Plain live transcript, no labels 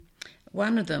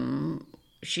one of them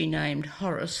she named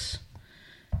Horace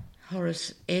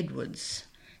Edwards,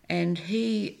 and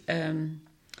he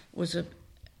was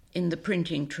in the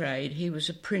printing trade. He was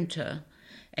a printer,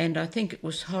 and I think it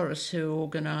was Horace who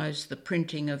organised the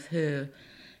printing of her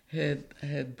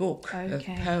book of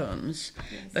poems.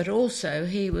 Yes. But also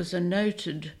he was a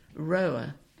noted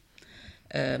rower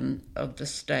of the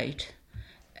state,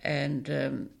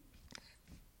 and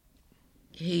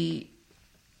he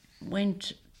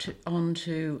went on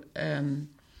to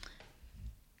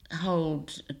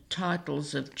hold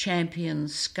titles of champion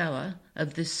sculler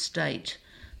of this state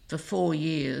for 4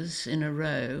 years in a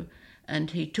row,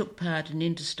 and he took part in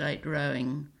interstate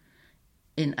rowing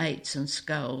in eights and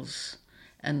sculls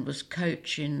and was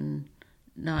coach in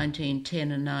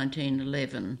 1910 and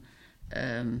 1911.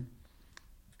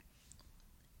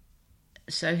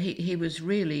 So he was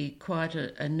really quite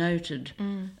a noted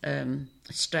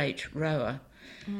state rower.